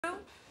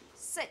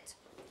sit.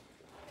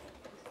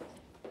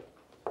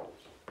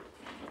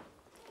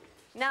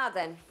 Now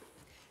then,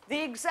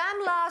 the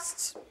exam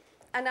lasts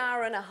an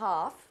hour and a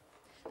half,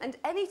 and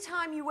any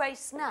time you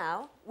waste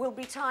now will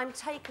be time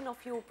taken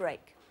off your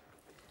break.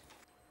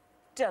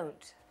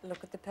 Don't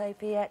look at the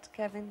paper yet,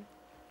 Kevin.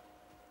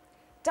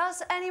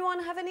 Does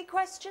anyone have any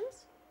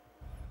questions?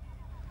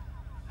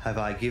 Have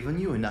I given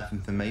you enough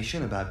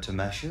information about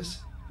Tamashas?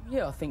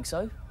 Yeah, I think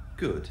so.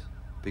 Good,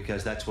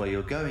 because that's where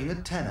you're going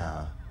at 10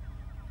 hour.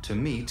 To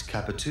meet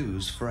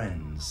Kappatoo's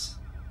friends.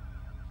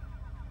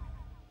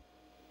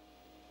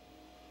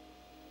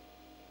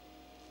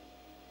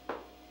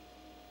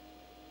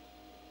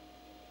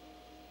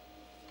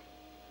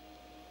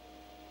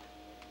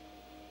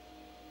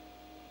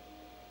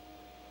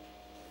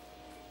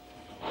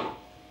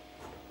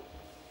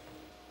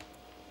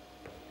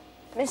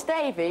 Miss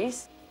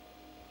Davies?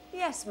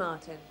 Yes,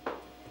 Martin.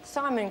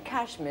 Simon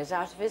Cashmere's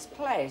out of his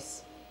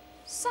place.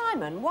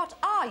 Simon, what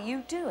are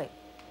you doing?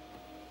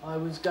 I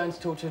was going to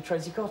talk to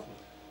Tracy Cotton.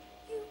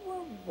 You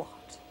were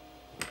what?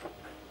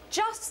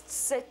 Just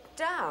sit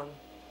down.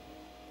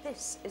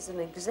 This is an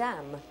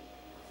exam.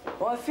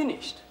 Well, I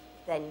finished.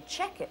 Then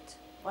check it.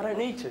 I don't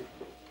need to.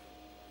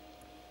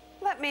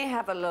 Let me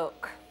have a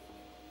look.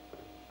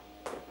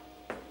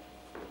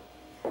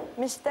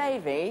 Miss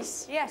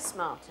Davies? Yes,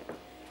 Martin.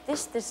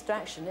 This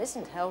distraction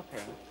isn't helping.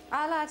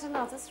 I'll add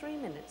another 3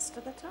 minutes to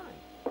the time.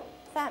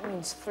 That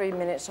means 3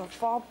 minutes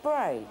off our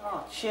break.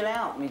 Oh, chill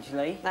out,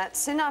 Midgley.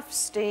 That's enough,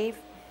 Steve.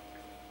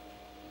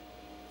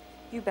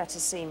 You better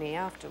see me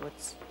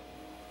afterwards.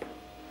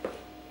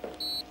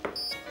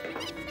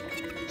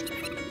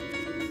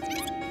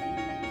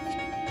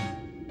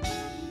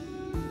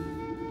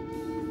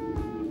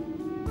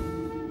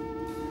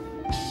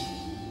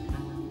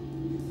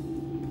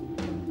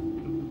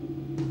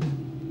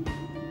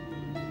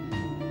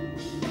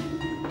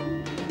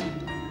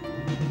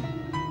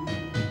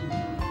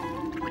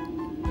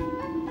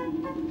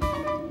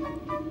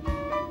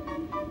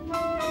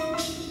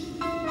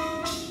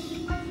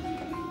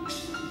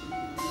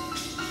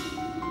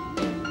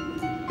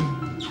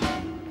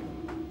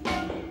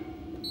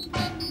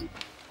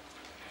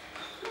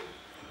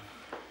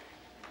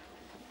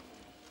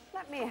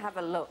 Let me have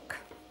a look.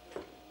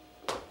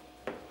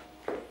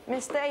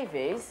 Miss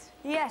Davies?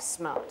 Yes,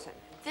 Martin.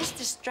 This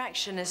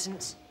distraction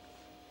isn't...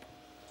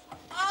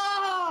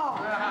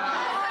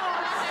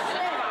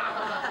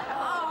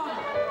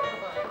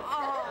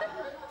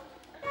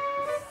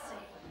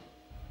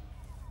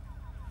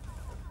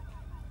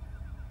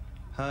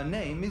 Her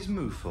name is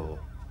Mufor,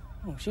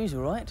 Oh, she's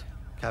all right.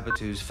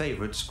 Kappatoo's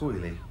favourite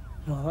squealy.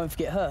 Well, I won't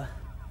forget her.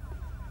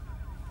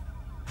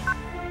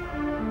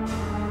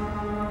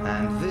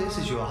 And this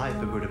is your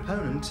hypergrid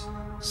opponent,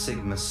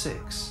 Sigma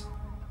 6.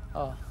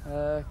 Oh,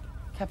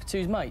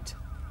 Kappatoo's mate.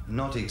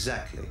 Not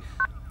exactly.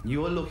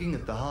 You're looking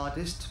at the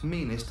hardest,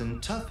 meanest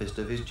and toughest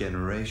of his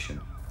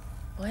generation.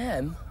 I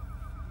am?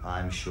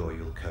 I'm sure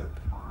you'll cope.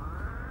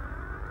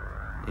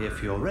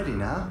 If you're ready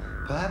now,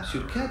 perhaps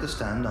you'd care to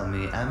stand on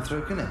the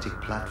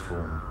anthrokinetic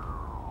platform.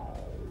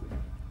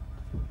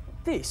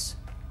 This?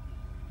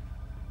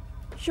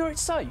 Sure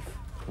it's safe?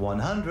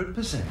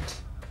 100%.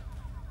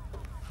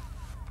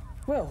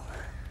 Well,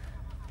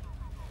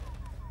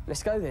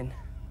 let's go then.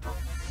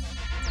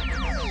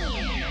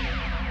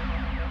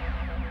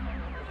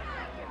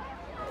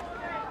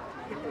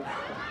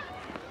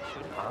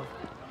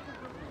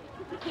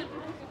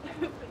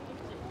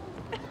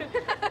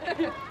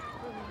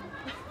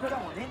 Go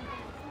on, then.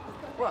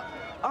 What?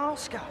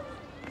 Ask her.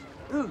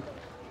 Who?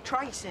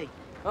 Tracy.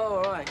 Oh,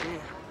 all right,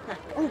 yeah.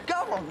 Oh,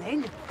 go on,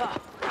 then.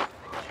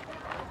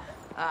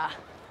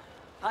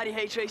 Howdy,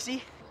 hey,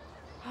 Tracy.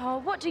 Oh,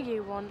 what do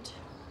you want?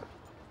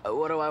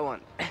 What do I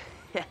want?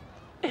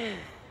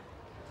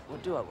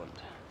 What do I want?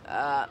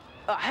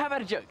 How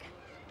about a joke?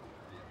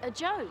 A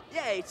joke?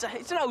 Yeah, it's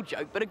an old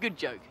joke, but a good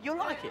joke. You'll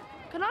like it.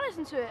 Can I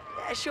listen to it?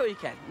 Yeah, sure you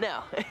can.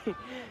 Now,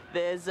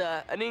 there's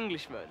an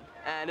Englishman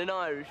and an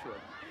Irishman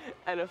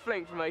and a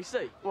flank from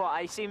AC. What,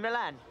 AC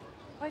Milan?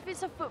 Well, if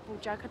it's a football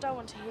joke, I don't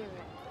want to hear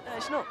it. No,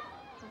 it's not.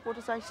 What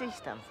does AC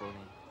stand for, then?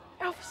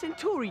 Alpha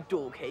Centauri,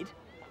 doghead.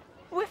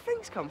 Where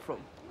flanks come from?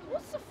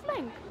 What's a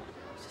flank?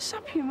 It's a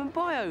subhuman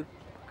bio.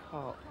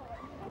 Cop.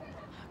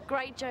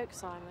 Great joke,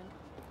 Simon.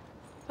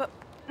 But,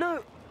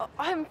 no,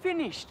 I haven't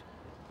finished.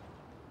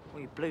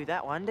 Well, you blew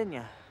that one, didn't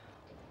you?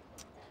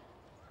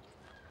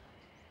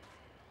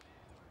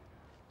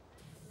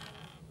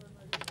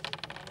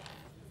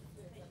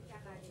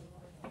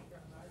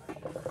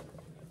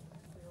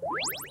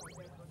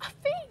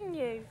 I've beaten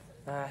you.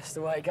 That's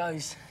the way it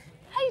goes.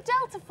 Hey,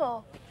 Delta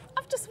 4.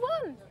 I've just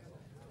won.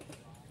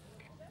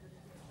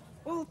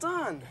 Well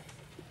done.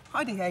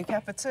 Howdy, hey,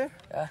 Kappatoo.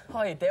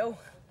 Hiya, Del.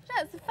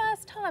 That's the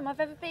first time I've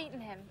ever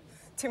beaten him.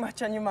 Too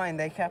much on your mind,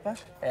 eh, Kappa?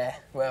 Yeah,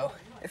 well...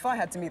 If I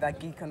had to meet that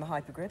geek on the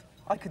hypergrid,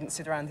 I couldn't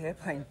sit around here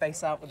playing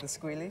bass out with the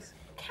squealies.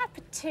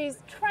 Kappatoo's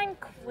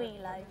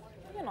tranquilo.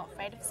 You're not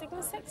afraid of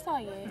Sigma 6,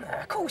 are you?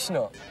 Of course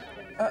not.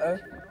 Uh-oh.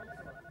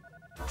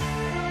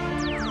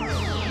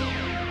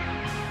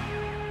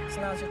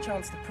 So now's your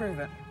chance to prove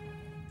it.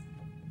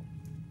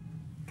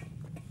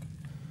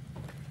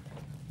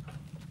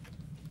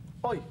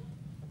 Oi,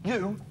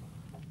 you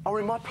are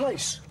in my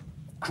place,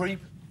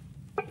 creep.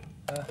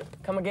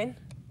 Come again?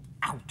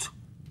 Out.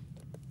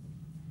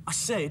 I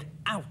said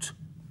out,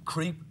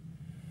 creep.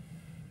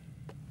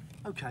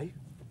 OK.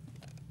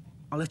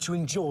 I'll let you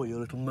enjoy your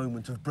little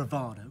moment of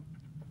bravado,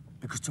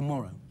 because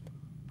tomorrow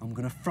I'm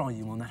going to fry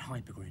you on that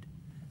hypergrid,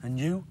 and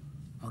you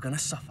are going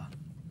to suffer.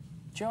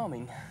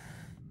 Charming.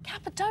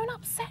 Kappa, don't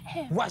upset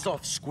him. Waz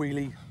off,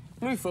 Squealy.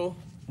 Move for.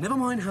 Never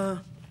mind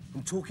her.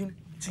 I'm talking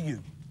to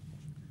you.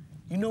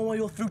 You know why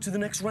you're through to the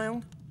next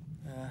round?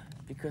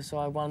 Because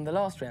I won the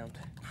last round.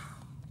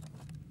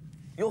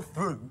 You're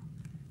through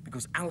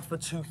because Alpha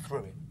 2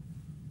 threw it.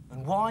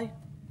 And why?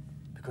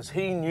 Because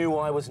he knew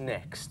I was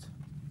next.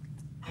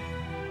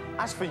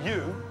 As for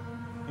you,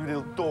 you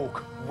little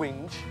dog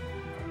whinge,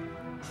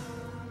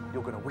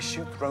 you're gonna wish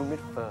you'd thrown it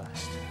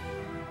first.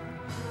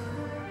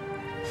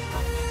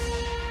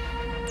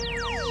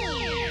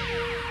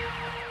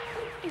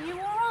 Are you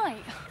all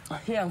right?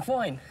 Yeah, I'm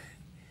fine.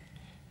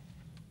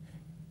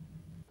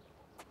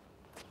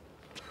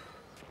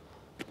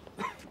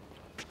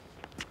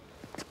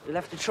 You'll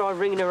have to try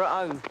ringing her at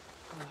home.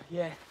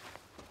 Yeah.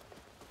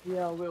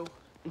 Yeah, I will.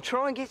 And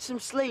try and get some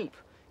sleep.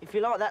 If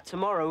you're like that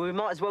tomorrow, we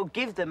might as well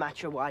give the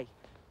match away.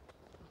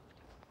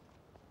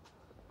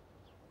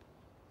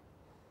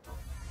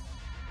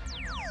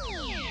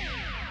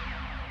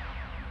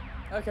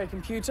 OK,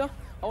 computer.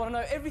 I want to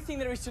know everything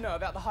there is to know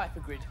about the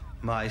hypergrid.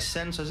 My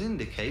sensors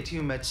indicate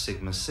you met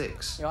Sigma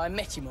 6. Yeah, I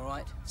met him, all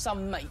right.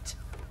 Some mate.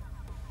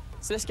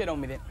 So let's get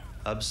on with it.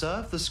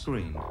 Observe the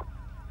screen.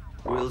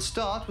 We'll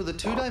start with a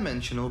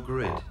two-dimensional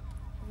grid.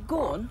 Go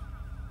on.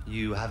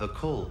 You have a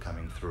call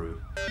coming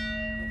through.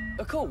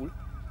 A call?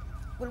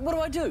 What do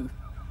I do?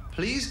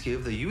 Please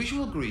give the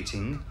usual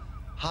greeting,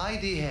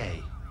 Heidi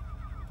Hey.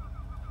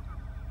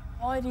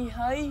 Heidi,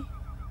 hey?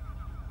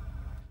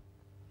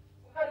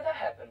 How did that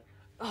happen?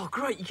 Oh,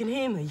 great, you can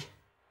hear me. Of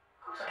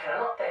course I can,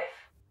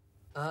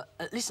 I'm not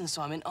deaf. Listen,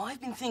 Simon, I've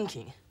been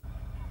thinking.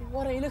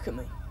 Why don't you look at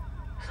me?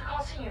 Because I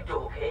can't see you,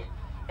 dorkhead.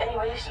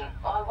 Anyway, listen,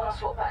 I want to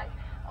swap back.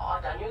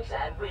 I've done your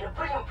exam, we're in a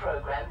brilliant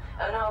programme,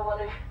 and I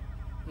want to...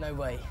 No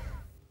way.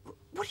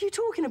 What are you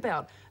talking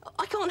about?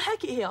 I can't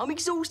hack it here. I'm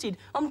exhausted.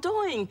 I'm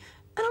dying.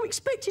 And I'm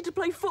expected to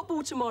play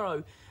football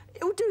tomorrow.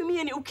 It'll do me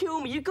in, it'll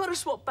kill me. You've got to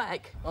swap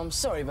back. I'm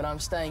sorry, but I'm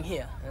staying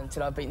here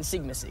until I've beaten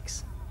Sigma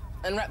 6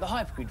 and wrap the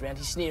hypergrid round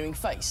his sneering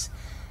face.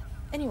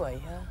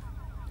 Anyway,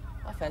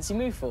 I fancy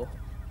move for.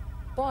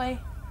 Bye.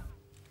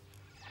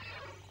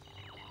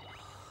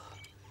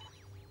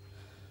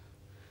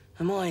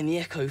 Am I in the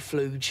echo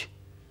fluge?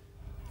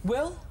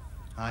 Well?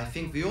 I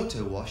think the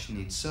auto wash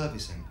needs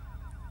servicing.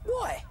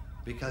 Why?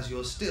 Because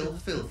you're still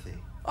filthy.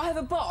 I have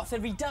a bath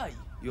every day.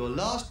 Your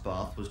last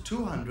bath was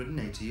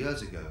 280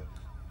 years ago.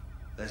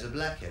 There's a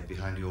blackhead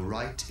behind your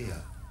right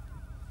ear.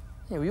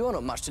 Yeah, well, you're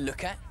not much to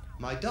look at.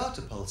 My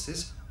data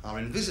pulses are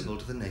invisible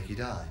to the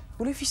naked eye.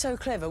 Well, if you're so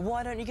clever,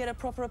 why don't you get a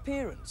proper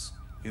appearance?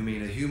 You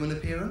mean a human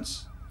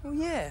appearance? Well,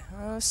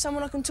 yeah,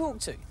 someone I can talk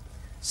to.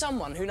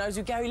 Someone who knows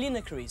who Gary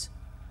Lineker is.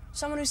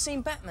 Someone who's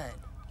seen Batman.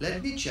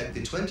 Let me check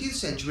the 20th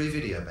century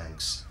video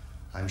banks.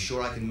 I'm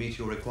sure I can meet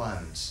your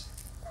requirements.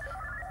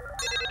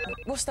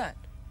 What's that?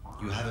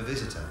 You have a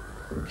visitor.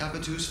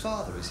 Kappatoo's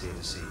father is here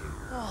to see you.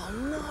 Oh,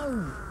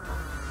 no.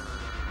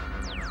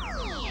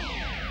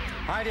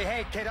 Heidi,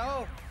 hey,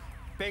 kiddo.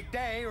 Big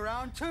day,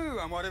 round 2.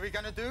 And what are we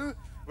going to do?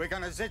 We're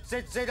going to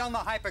zit on the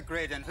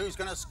hypergrid. And who's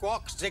going to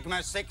squawk?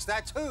 Sigma 6,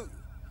 that's who.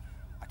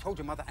 I told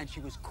your mother, and she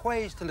was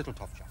quazed to little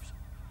toff chops.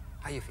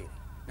 How you feeling?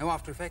 No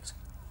after effects?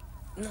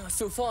 No, I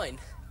feel fine.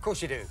 Of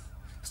course you do.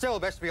 Still,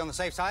 best to be on the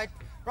safe side.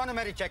 Run a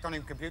medi-check on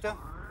him, computer.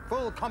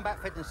 Full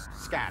combat fitness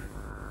scan.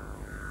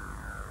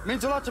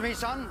 Means a lot to me,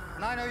 son,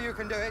 and I know you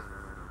can do it.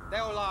 They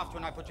all laughed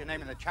when I put your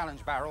name in the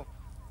challenge barrel.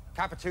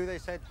 Kappatoo, they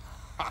said.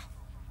 Ha!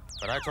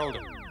 But I told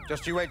them,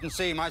 just you wait and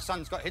see. My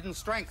son's got hidden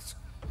strengths.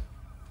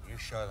 You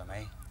show them,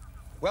 eh?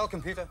 Well,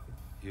 computer?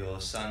 Your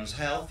son's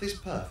health is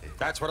perfect.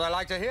 That's what I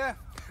like to hear.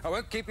 I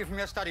won't keep you from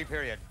your study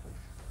period.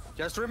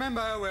 Just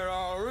remember, we're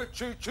all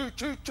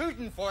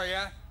root-toot-toot-toot-tootin' for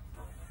you.